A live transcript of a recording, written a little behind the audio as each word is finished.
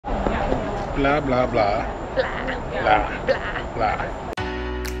Blah, blah, blah. Blah, Blah, blah. blah.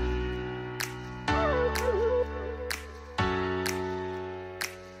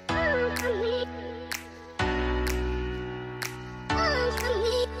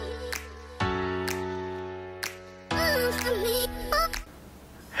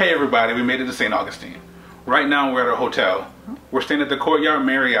 Hey everybody, we made it to St. Augustine. Right now we're at our hotel. We're staying at the Courtyard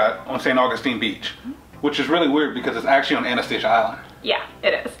Marriott on St. Augustine Beach, which is really weird because it's actually on Anastasia Island. Yeah,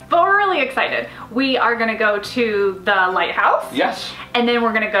 it is. But we're really excited. We are gonna go to the Lighthouse. Yes. And then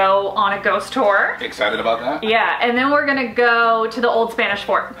we're gonna go on a ghost tour. Excited about that? Yeah, and then we're gonna go to the old Spanish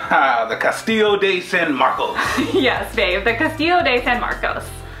fort. Ha, the Castillo de San Marcos. Yes, Dave, the Castillo de San Marcos.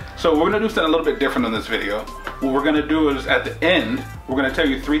 So we're gonna do something a little bit different in this video. What we're gonna do is at the end, we're gonna tell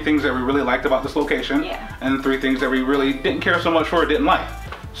you 3 things that we really liked about this location, and 3 things that we really didn't care so much for or didn't like.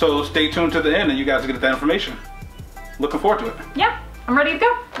 So stay tuned to the end and you guys get that information. Looking forward to it. Yeah, I'm ready to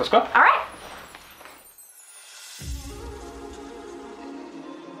go. Let's go. All right.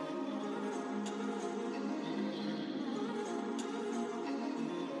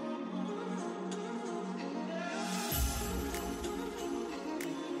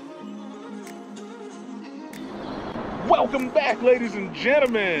 Welcome back, ladies and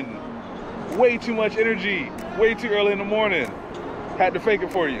gentlemen. Way too much energy, way too early in the morning. Had to fake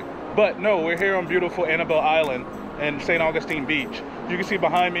it for you. But no, we're here on beautiful Annabelle Island and St. Augustine Beach. You can see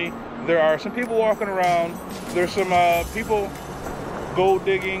behind me, there are some people walking around. There's some people gold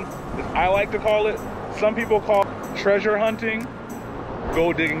digging, as I like to call it. Some people call it treasure hunting.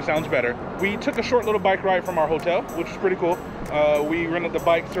 Gold digging sounds better. We took a short little bike ride from our hotel, which is pretty cool. We rented the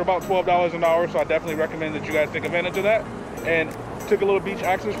bikes. They're about $12 an hour, so I definitely recommend that you guys take advantage of that. And took a little beach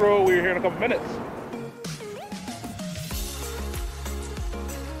access road. We were here in a couple minutes.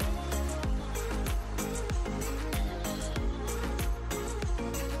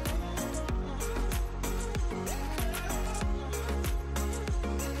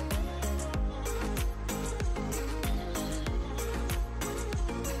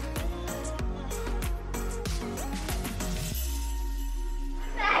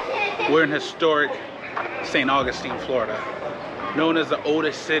 We're in historic St. Augustine, Florida, known as the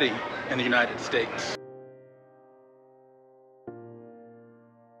oldest city in the United States.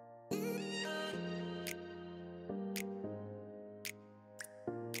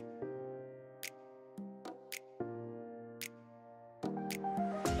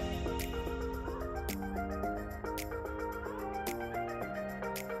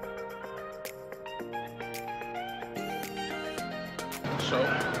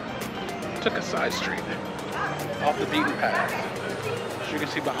 So, took a side street off the beaten path. As you can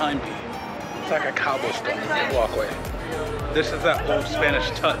see behind me, it's like a cobblestone walkway. This is that old Spanish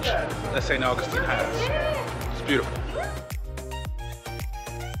touch that St. Augustine has. It's beautiful.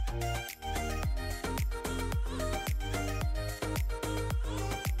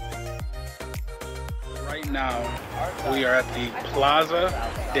 Right now, we are at the Plaza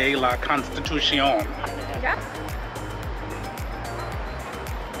de la Constitucion. Yeah.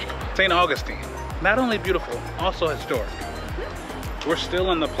 St. Augustine, not only beautiful, also historic. We're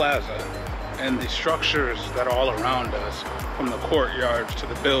still in the plaza, and the structures that are all around us, from the courtyards to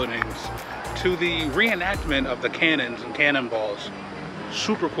the buildings, to the reenactment of the cannons and cannonballs,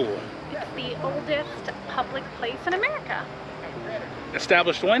 super cool. It's the oldest public place in America.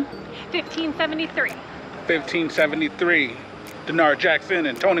 Established when? 1573. 1573. Denard Jackson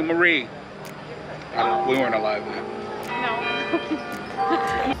and Tony Marie. We weren't alive then.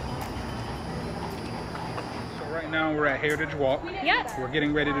 No. Now we're at Heritage Walk. Yes. We're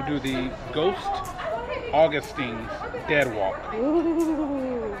getting ready to do the Ghost Augustine's Dead Walk.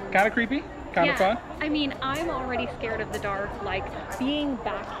 Ooh. Kind of creepy, kind of fun. I mean, I'm already scared of the dark. Like, being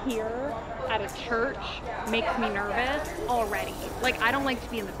back here at a church makes me nervous already. Like, I don't like to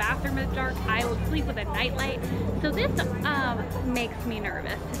be in the bathroom in the dark. I will sleep with a nightlight. So this makes me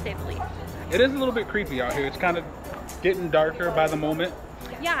nervous, to say the least. It is a little bit creepy out here. It's kind of getting darker by the moment.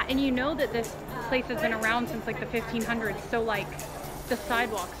 Yeah, and you know that this place has been around since like the 1500s, so like the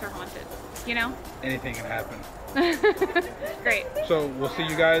sidewalks are haunted, you know? Anything can happen. Great. So we'll see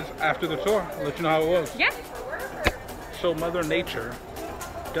you guys after the tour. I'll let you know how it was. Yeah. So Mother Nature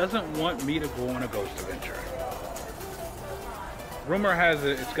doesn't want me to go on a ghost adventure. Rumor has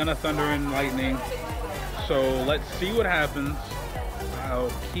it it's gonna thunder and lightning. So let's see what happens.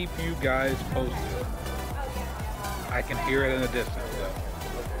 I'll keep you guys posted. I can hear it in the distance though.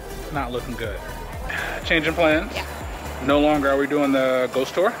 It's not looking good. Changing plans. Yeah. No longer are we doing the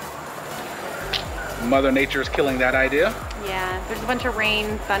ghost tour. Mother Nature is killing that idea. Yeah, there's a bunch of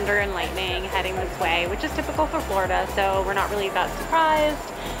rain, thunder, and lightning heading this way, which is typical for Florida, so we're not really that surprised.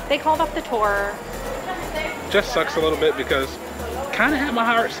 they called off the tour. Just sucks a little bit because kind of had my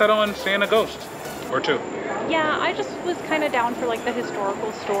heart set on seeing a ghost or two. Yeah, I just was kind of down for like the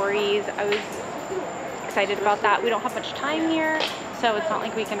historical stories. I was excited about that. We don't have much time here, so it's not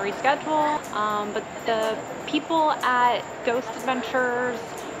like we can reschedule. But the people at Ghost Adventures,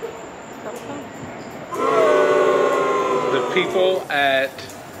 the people at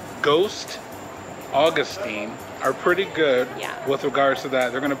Ghost Augustine are pretty good with regards to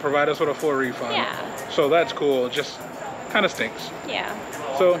that. They're going to provide us with a full refund. Yeah. So that's cool. It just kind of stinks. Yeah.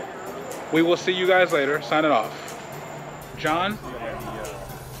 So we will see you guys later. Signing off. John?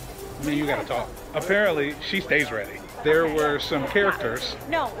 Man, you gotta talk. Apparently, she stays ready. There were some characters.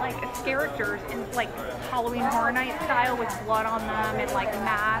 No, like characters in like Halloween Horror Night style with blood on them and like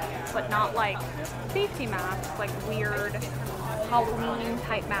masks, but not like safety masks, like weird Halloween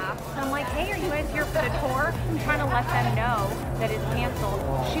type masks. And I'm like, hey, are you guys here for the tour? I'm trying to let them know that it's canceled.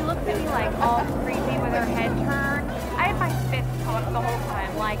 She looks at me like all creepy with her head turned. I had my fist cocked the whole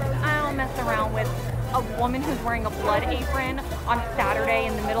time. Like, I don't mess around with a woman who's wearing a blood apron on Saturday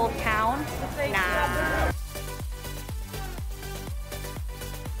in the middle of town. Nah.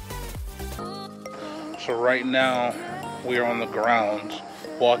 So right now, we are on the grounds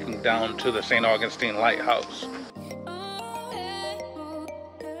walking down to the St. Augustine Lighthouse.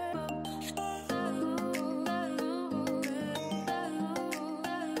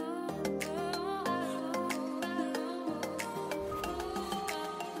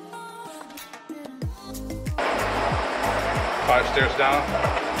 Five stairs down,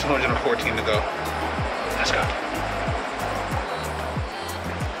 214 to go. Let's go.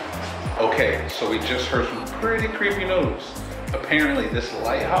 Okay, so we just heard some pretty creepy news. Apparently this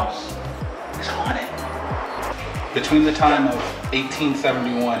lighthouse is haunted. Between the time of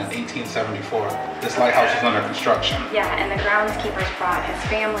 1871 and 1874, this lighthouse was under construction. Yeah, and the groundskeepers brought his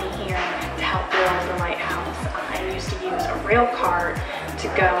family here to help build the lighthouse. And used to use a rail cart to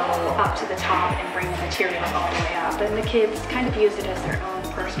go up to the top and bring the materials all the way up. And the kids kind of used it as their own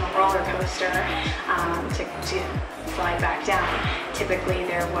personal roller coaster to slide back down. Typically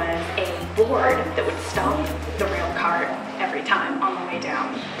there was a board that would stop the rail cart every time on the way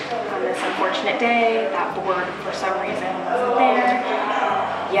down. On this unfortunate day, that board for some reason wasn't there.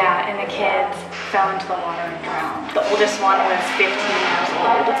 Yeah, and the kids fell into the water and drowned. The oldest one was 15 years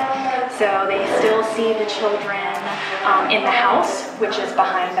old. So they still see the children in the house, which is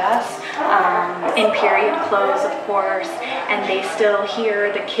behind us, in period clothes, of course, and they still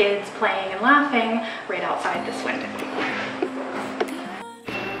hear the kids playing and laughing right outside this window.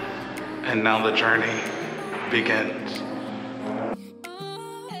 And now the journey begins.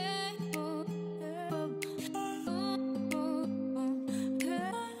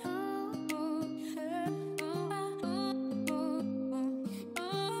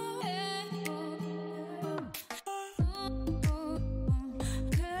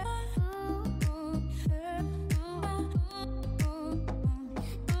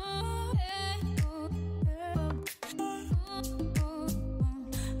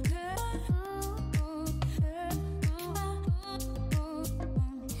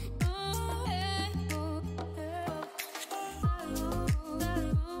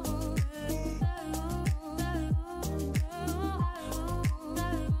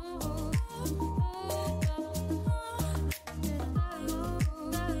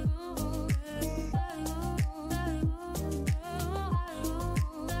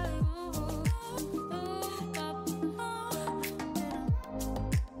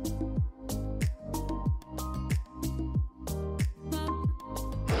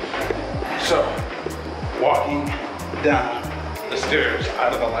 So, walking down the stairs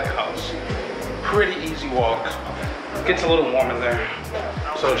out of the lighthouse. Pretty easy walk. Gets a little warm in there,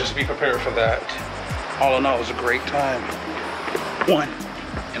 so just be prepared for that. All in all, it was a great time. One,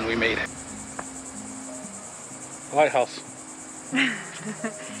 and we made it. Lighthouse.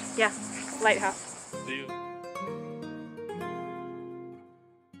 Yeah, lighthouse.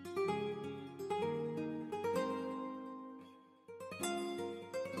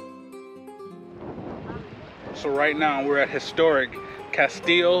 So right now we're at historic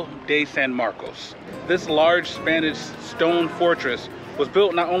Castillo de San Marcos. This large Spanish stone fortress was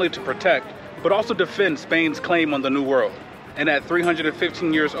built not only to protect, but also defend Spain's claim on the New World. And at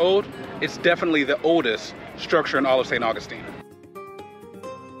 315 years old, it's definitely the oldest structure in all of St. Augustine.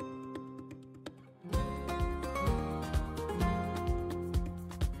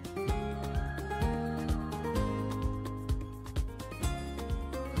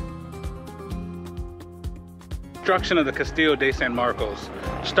 Construction of the Castillo de San Marcos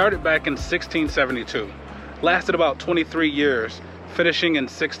started back in 1672, lasted about 23 years, finishing in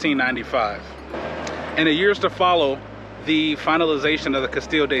 1695. In the years to follow the finalization of the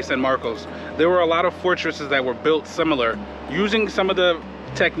Castillo de San Marcos, there were a lot of fortresses that were built similar, using some of the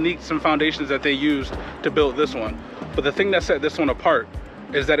techniques and foundations that they used to build this one. But the thing that set this one apart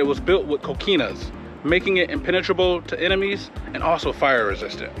is that it was built with coquinas, making it impenetrable to enemies and also fire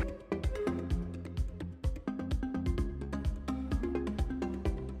resistant.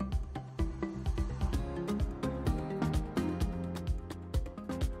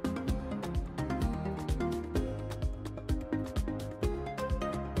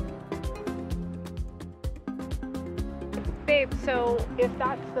 Babe, so if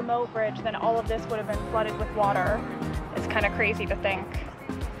that's the moat bridge, then all of this would have been flooded with water. It's kind of crazy to think.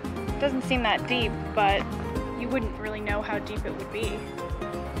 It doesn't seem that deep, but you wouldn't really know how deep it would be.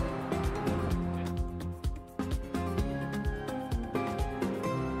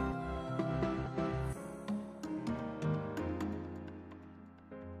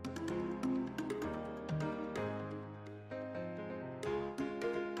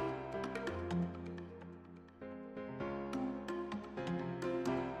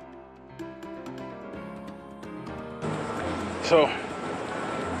 So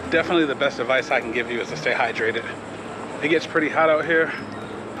definitely the best advice I can give you is to stay hydrated. It gets pretty hot out here.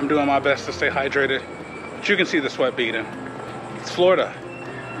 I'm doing my best to stay hydrated, but you can see the sweat beading. It's Florida,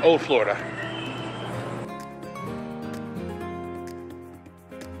 old Florida.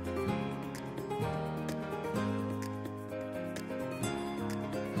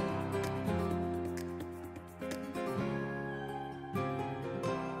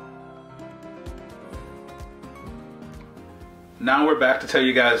 Now we're back to tell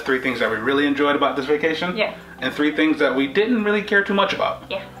you guys 3 things that we really enjoyed about this vacation. Yeah. And 3 things that we didn't really care too much about.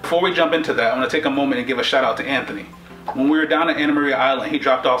 Yeah. Before we jump into that, I want to take a moment and give a shout out to Anthony. When we were down at Anna Maria Island, he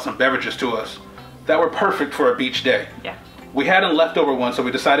dropped off some beverages to us that were perfect for a beach day. Yeah. We had a leftover one, so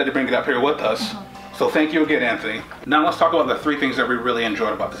we decided to bring it up here with us. So thank you again, Anthony. Now let's talk about the 3 things that we really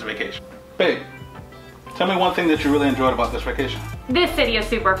enjoyed about this vacation. Babe, tell me one thing that you really enjoyed about this vacation. This city is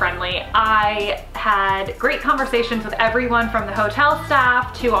super friendly. I had great conversations with everyone from the hotel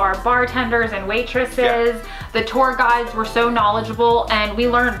staff to our bartenders and waitresses. Yeah. The tour guides were so knowledgeable and we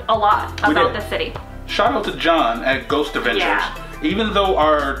learned a lot about the city. Shout out to John at Ghost Adventures. Yeah. Even though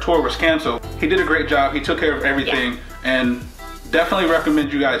our tour was canceled, he did a great job. He took care of everything, and definitely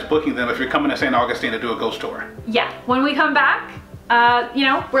recommend you guys booking them if you're coming to St. Augustine to do a ghost tour. Yeah, when we come back, you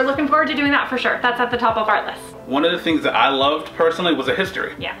know, we're looking forward to doing that for sure. That's at the top of our list. One of the things that I loved personally was the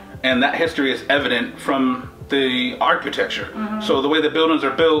history. Yeah. And that history is evident from the architecture. So the way the buildings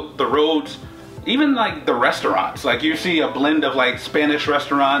are built, the roads, even like the restaurants. Like you see a blend of like Spanish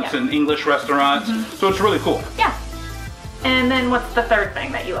restaurants and English restaurants. So it's really cool. Yeah. And then what's the 3rd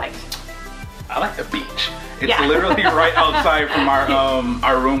thing that you liked? I like the beach. It's literally right outside from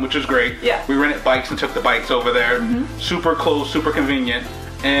our room, which is great. Yeah. We rented bikes and took the bikes over there. Super close, super convenient.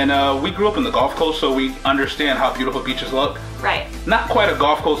 And we grew up in the Gulf Coast, so we understand how beautiful beaches look. Right. Not quite a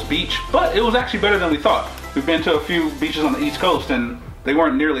Gulf Coast beach, but it was actually better than we thought. We've been to a few beaches on the East Coast, and they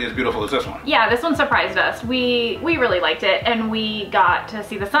weren't nearly as beautiful as this one. Yeah, this one surprised us. We really liked it, and we got to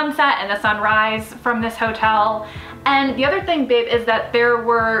see the sunset and the sunrise from this hotel. And the other thing, babe, is that there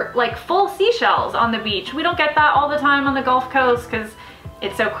were like full seashells on the beach. We don't get that all the time on the Gulf Coast because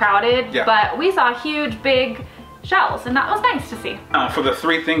it's so crowded, but we saw huge, big shells, and that was nice to see. For the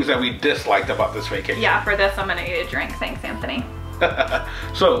 3 things that we disliked about this vacation. Yeah, for this I'm gonna need a drink. Thanks, Anthony.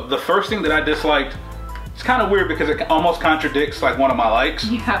 So the first thing that I disliked, it's kind of weird because it almost contradicts like one of my likes.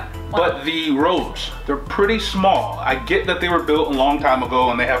 Yeah. But the roads, they're pretty small. I get that they were built a long time ago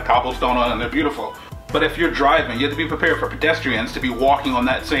and they have cobblestone on and they're beautiful. But if you're driving, you have to be prepared for pedestrians to be walking on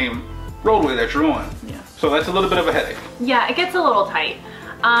that same roadway that you're on. Yeah. So that's a little bit of a headache. Yeah, it gets a little tight.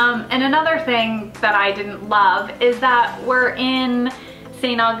 And another thing that I didn't love is that we're in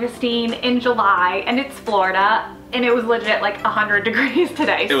St. Augustine in July and it's Florida and it was legit like 100 degrees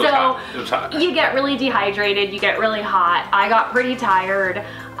today. It was hot. It was hot. You get really dehydrated, you get really hot. I got pretty tired.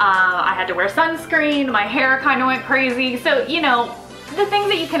 I had to wear sunscreen, my hair kind of went crazy. So, you know, the things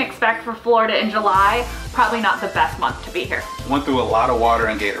that you can expect for Florida in July, probably not the best month to be here. Went through a lot of water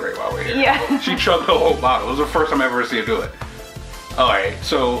and Gatorade while we were here. Yeah. She chugged the whole bottle. It was the first time I ever seen her do it. All right,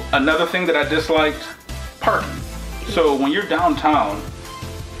 so another thing that I disliked, parking. So when you're downtown,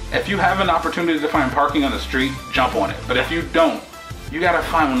 if you have an opportunity to find parking on the street, jump on it. But if you don't, you gotta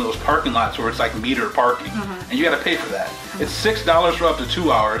find one of those parking lots where it's like metered parking, and you gotta pay for that. It's $6 for up to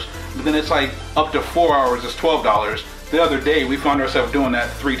 2 hours, but then it's like up to 4 hours is $12. The other day, we found ourselves doing that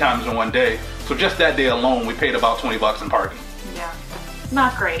 3 times in one day. So just that day alone, we paid about 20 bucks in parking. Yeah,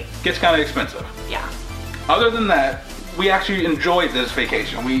 not great. Gets kind of expensive. Yeah. Other than that, we actually enjoyed this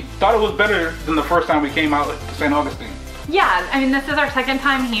vacation. We thought it was better than the first time we came out to St. Augustine. Yeah, I mean, this is our second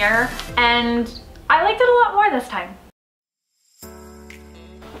time here, and I liked it a lot more this time.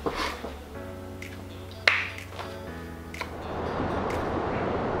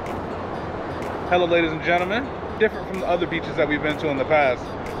 Hello, ladies and gentlemen. Different from the other beaches that we've been to in the past.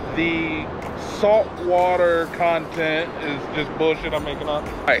 The saltwater content is just bullshit I'm making up.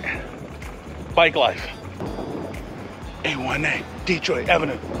 All right, bike life. A1A, Detroit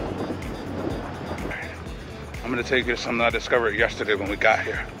Avenue. I'm gonna take you to something I discovered yesterday when we got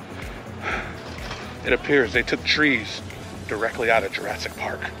here. It appears they took trees directly out of Jurassic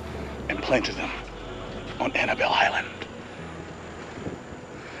Park and planted them on Annabelle Island.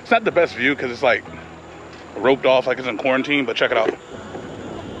 It's not the best view because it's like roped off like it's in quarantine, but check it out.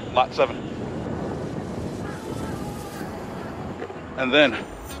 Lot 7. And then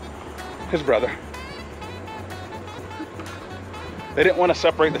his brother. They didn't want to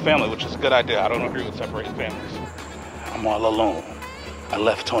separate the family, which is a good idea. I don't agree with separating families. I'm all alone. I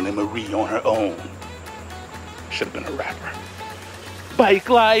left Tony Marie on her own. Should have been a rapper. Bike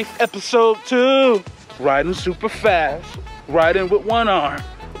Life episode 2. Riding super fast. Riding with one arm.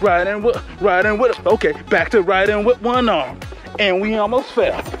 Riding with, okay, back to riding with one arm. And we almost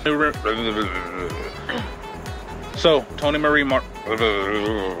fell. So, Tony Marie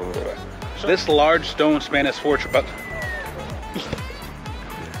this large stone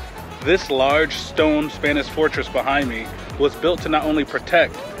Spanish fortress, behind me was built to not only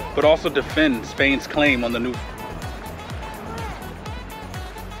protect, but also defend Spain's claim on the